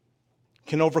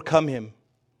can overcome him.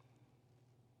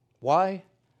 Why?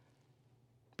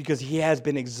 Because he has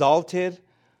been exalted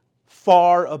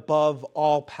far above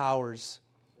all powers.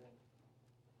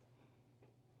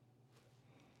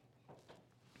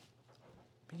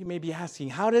 You may be asking,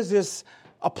 how does this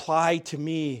apply to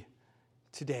me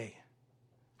today?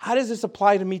 How does this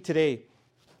apply to me today?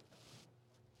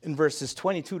 In verses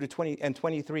 22 to 20 and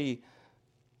 23,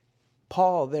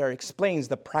 Paul there explains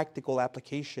the practical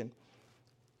application.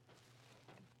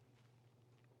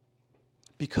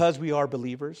 Because we are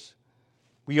believers,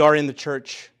 we are in the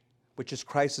church, which is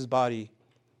Christ's body,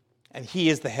 and he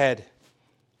is the head.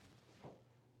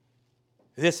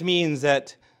 This means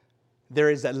that there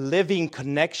is a living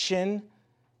connection.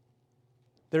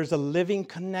 There's a living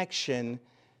connection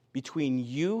between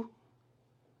you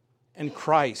and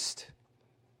Christ.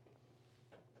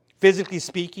 Physically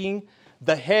speaking,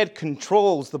 the head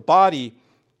controls the body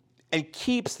and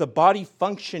keeps the body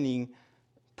functioning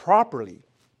properly.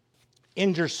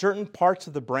 Injure certain parts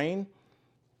of the brain,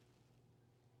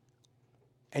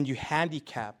 and you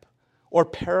handicap or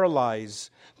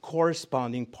paralyze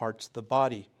corresponding parts of the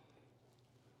body.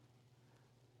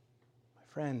 My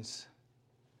friends,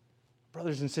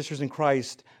 brothers and sisters in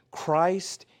Christ,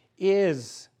 Christ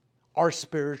is our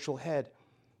spiritual head.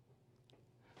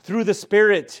 Through the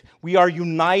Spirit, we are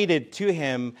united to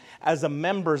him as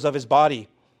members of his body.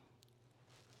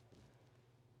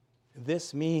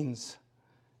 This means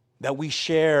that we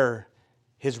share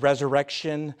his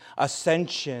resurrection,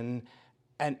 ascension,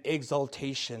 and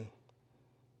exaltation.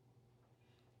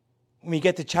 When we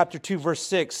get to chapter 2, verse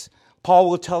 6, Paul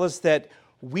will tell us that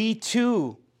we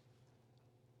too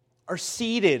are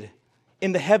seated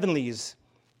in the heavenlies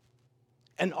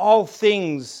and all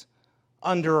things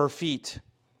under our feet.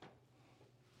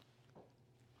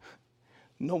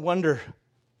 No wonder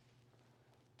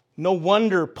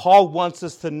Paul wants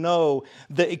us to know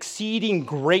the exceeding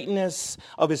greatness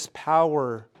of his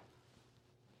power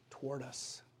toward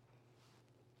us.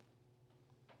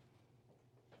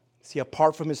 See,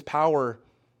 apart from his power,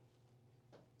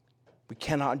 we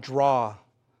cannot draw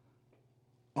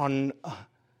on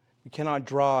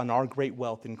our great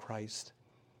wealth in Christ.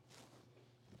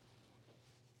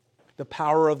 The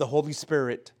power of the Holy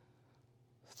Spirit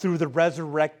through the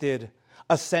resurrected,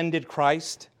 ascended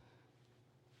Christ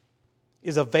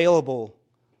is available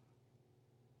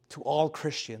to all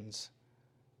Christians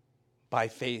by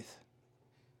faith.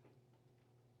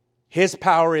 His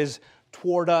power is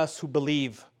toward us who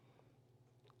believe.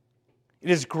 It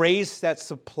is grace that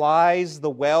supplies the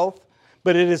wealth,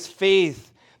 but it is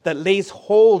faith that lays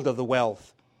hold of the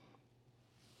wealth.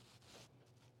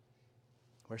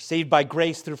 We're saved by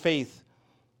grace through faith,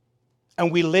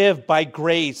 and we live by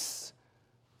grace.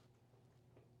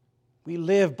 We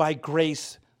live by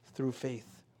grace through faith.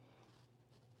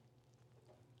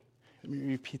 Let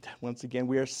me repeat that once again.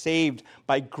 We are saved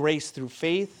by grace through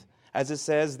faith, as it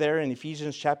says there in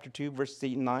Ephesians chapter 2, verses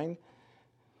 8 and 9.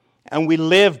 And we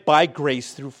live by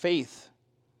grace through faith.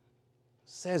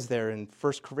 It says there in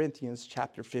 1 Corinthians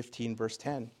chapter 15, verse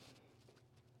 10.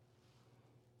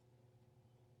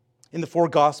 In the four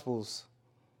Gospels,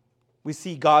 we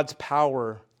see God's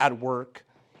power at work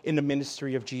in the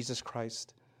ministry of Jesus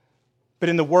Christ. But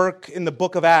in the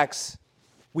book of Acts,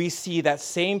 we see that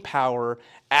same power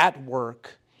at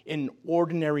work in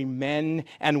ordinary men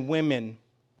and women,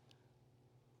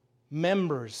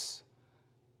 members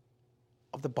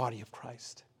of the body of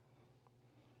Christ.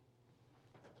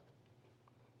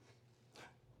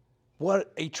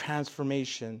 What a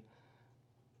transformation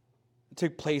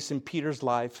took place in Peter's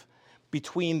life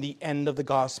between the end of the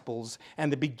Gospels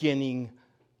and the beginning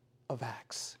of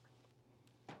Acts.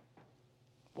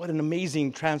 What an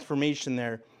amazing transformation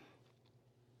there.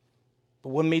 But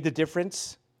what made the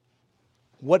difference?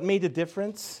 What made the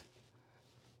difference?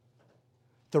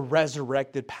 The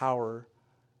resurrected power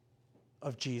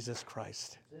of Jesus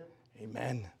Christ.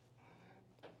 Amen.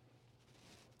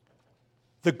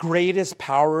 The greatest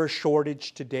power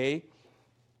shortage today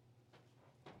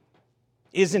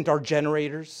isn't our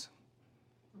generators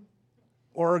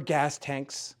or our gas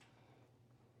tanks.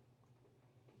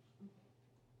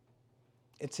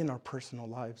 It's in our personal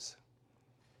lives.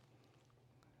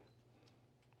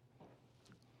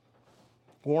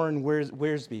 Warren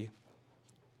Wiersbe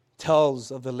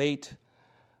tells of the late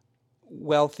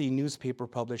wealthy newspaper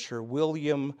publisher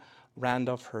William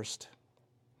Randolph Hearst.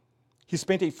 He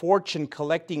spent a fortune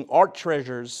collecting art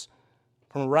treasures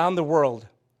from around the world.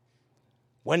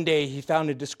 One day he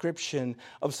found a description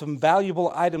of some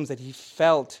valuable items that he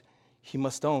felt he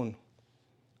must own.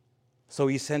 So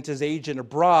he sent his agent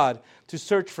abroad to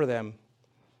search for them.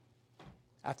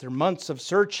 After months of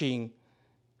searching,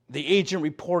 the agent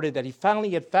reported that he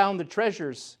finally had found the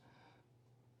treasures.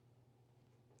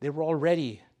 They were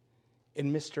already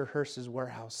in Mr. Hearst's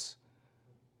warehouse.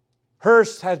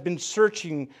 Hearst had been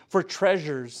searching for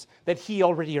treasures that he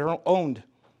already owned.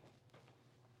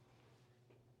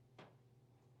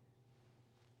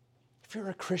 If you're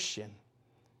a Christian,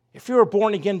 if you're a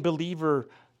born-again believer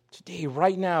today,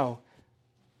 right now,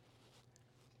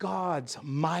 God's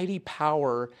mighty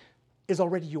power is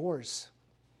already yours.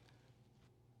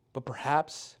 But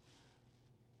perhaps,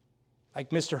 like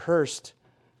Mr. Hearst,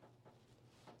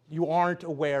 you aren't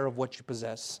aware of what you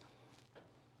possess.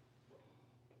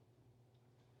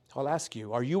 So I'll ask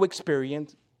you, are you experiencing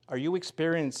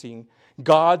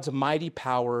God's mighty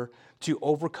power to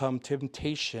overcome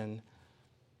temptation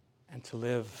and to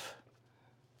live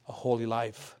a holy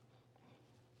life?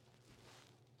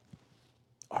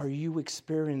 Are you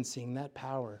experiencing that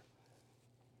power?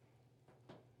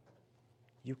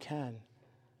 You can.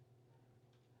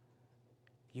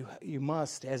 You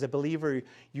must. As a believer,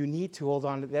 you need to hold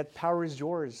on to that. Power is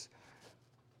yours.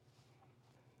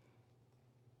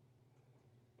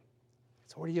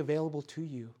 It's already available to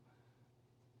you. You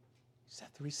just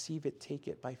have to receive it, take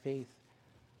it by faith.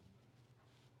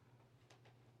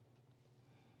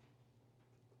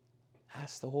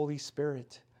 Ask the Holy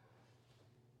Spirit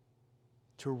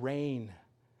to reign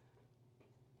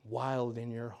wild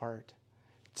in your heart,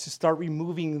 to start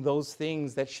removing those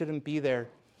things that shouldn't be there.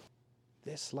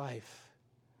 This life,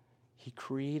 He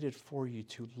created for you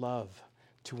to love,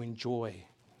 to enjoy.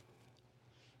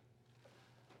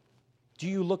 Do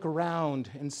you look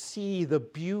around and see the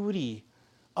beauty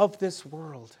of this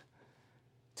world?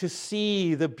 To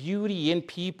see the beauty in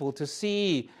people, to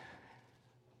see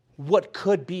what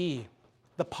could be,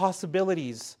 the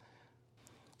possibilities.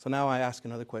 So now I ask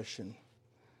another question.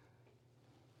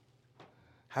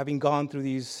 Having gone through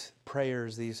these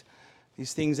prayers, these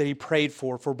things that he prayed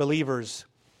for believers,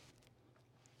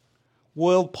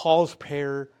 will Paul's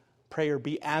prayer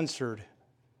be answered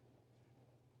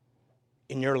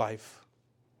in your life?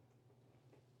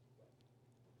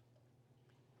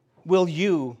 Will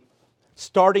you,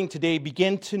 starting today,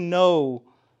 begin to know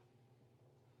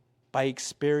by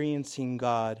experiencing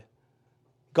God,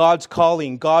 God's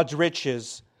calling, God's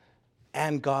riches,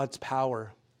 and God's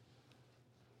power?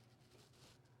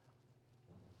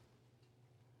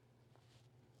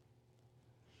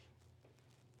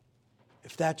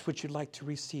 If that's what you'd like to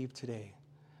receive today,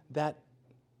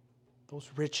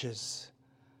 those riches,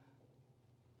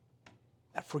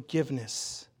 that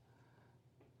forgiveness,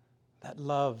 that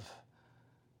love.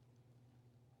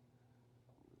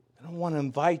 I don't want to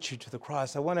invite you to the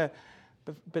cross.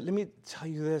 but let me tell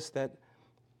you this, that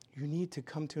you need to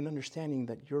come to an understanding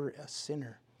that you're a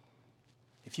sinner.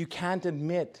 If you can't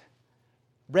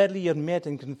readily admit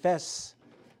and confess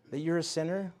that you're a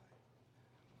sinner,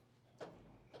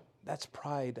 that's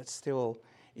pride. That's still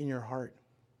in your heart.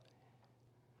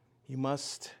 You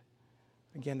must,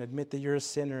 again, admit that you're a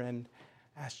sinner and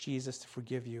ask Jesus to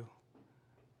forgive you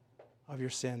of your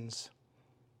sins.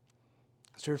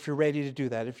 So if you're ready to do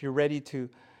that, if you're ready to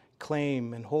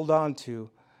claim and hold on to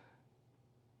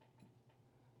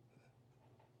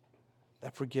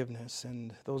that forgiveness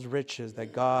and those riches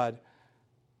that God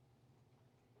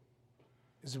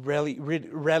is ready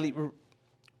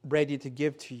to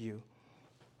give to you,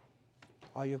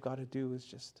 all you've got to do is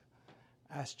just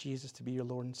ask Jesus to be your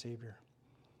Lord and Savior.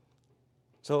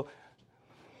 So,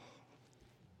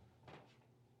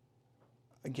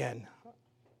 again,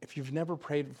 if you've never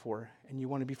prayed before and you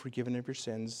want to be forgiven of your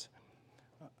sins,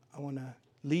 I want to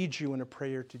lead you in a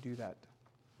prayer to do that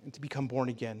and to become born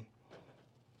again.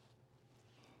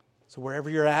 So wherever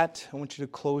you're at, I want you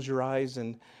to close your eyes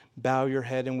and bow your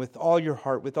head, and with all your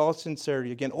heart, with all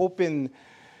sincerity, again,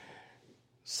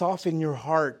 soften your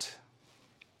heart.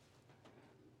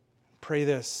 Pray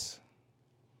this.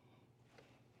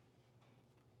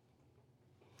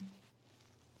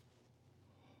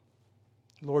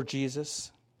 Lord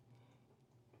Jesus,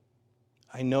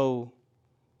 I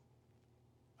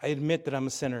admit that I'm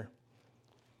a sinner.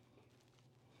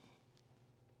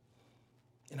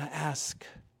 And I ask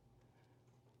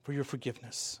for your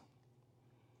forgiveness.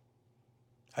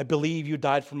 I believe you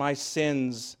died for my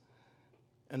sins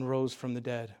and rose from the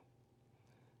dead.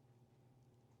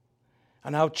 I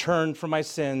now turn from my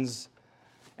sins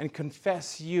and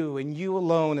confess you and you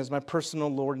alone as my personal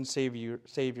Lord and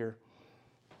Savior.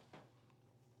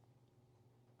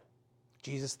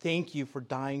 Jesus, thank you for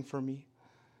dying for me.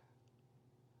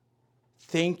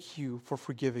 Thank you for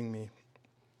forgiving me.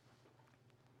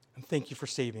 And thank you for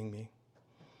saving me.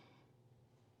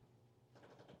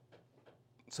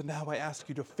 So now I ask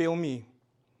you to fill me.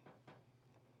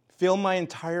 Fill my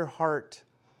entire heart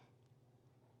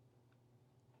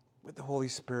with the Holy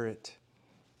Spirit,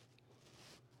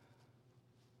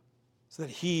 so that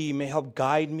He may help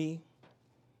guide me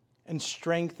and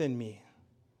strengthen me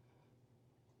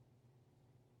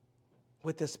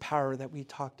with this power that we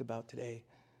talked about today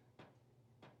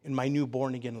in my new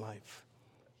born-again life.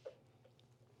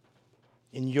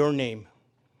 In your name,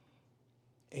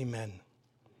 amen.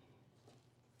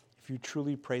 If you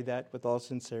truly pray that with all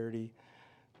sincerity,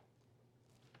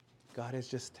 God has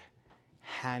just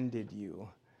handed you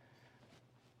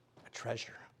a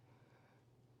treasure.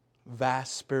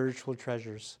 Vast spiritual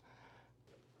treasures.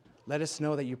 Let us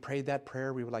know that you prayed that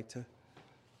prayer. We would like to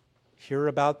hear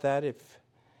about that. If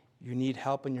you need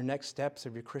help in your next steps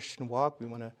of your Christian walk, we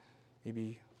want to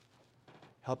maybe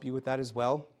help you with that as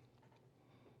well.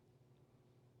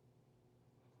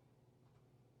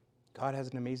 God has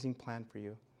an amazing plan for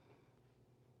you.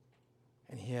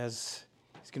 And He's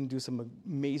going to do some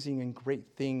amazing and great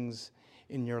things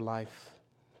in your life.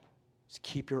 Just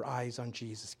keep your eyes on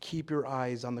Jesus. Keep your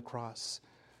eyes on the cross.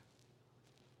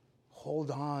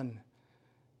 Hold on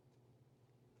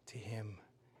to Him.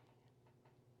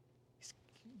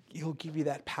 He'll give you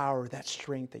that power, that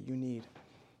strength that you need.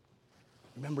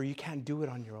 Remember, you can't do it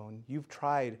on your own. You've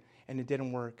tried and it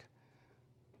didn't work.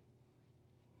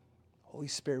 Holy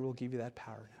Spirit will give you that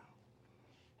power now.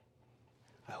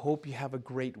 I hope you have a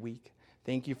great week.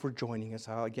 Thank you for joining us.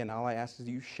 Again, all I ask is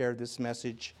that you share this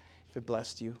message if it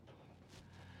blessed you.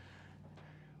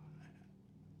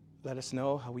 Let us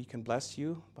know how we can bless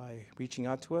you by reaching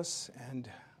out to us. And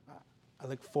I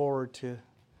look forward to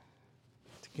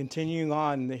continuing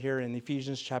on here in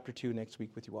Ephesians chapter 2 next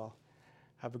week with you all.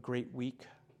 Have a great week.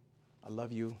 I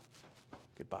love you.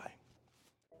 Goodbye.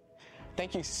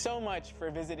 Thank you so much for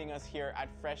visiting us here at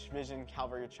Fresh Vision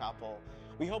Calvary Chapel.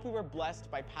 We hope we were blessed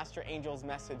by Pastor Angel's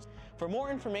message. For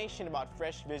more information about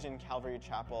Fresh Vision Calvary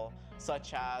Chapel,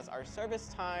 such as our service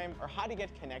time or how to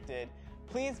get connected,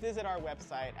 please visit our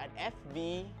website at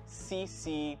fvccelp.com.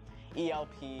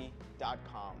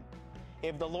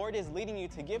 If the Lord is leading you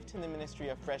to give to the ministry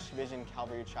of Fresh Vision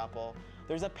Calvary Chapel,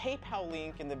 there's a PayPal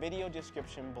link in the video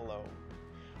description below.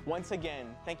 Once again,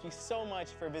 thank you so much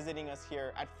for visiting us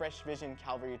here at Fresh Vision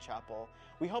Calvary Chapel.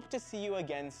 We hope to see you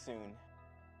again soon.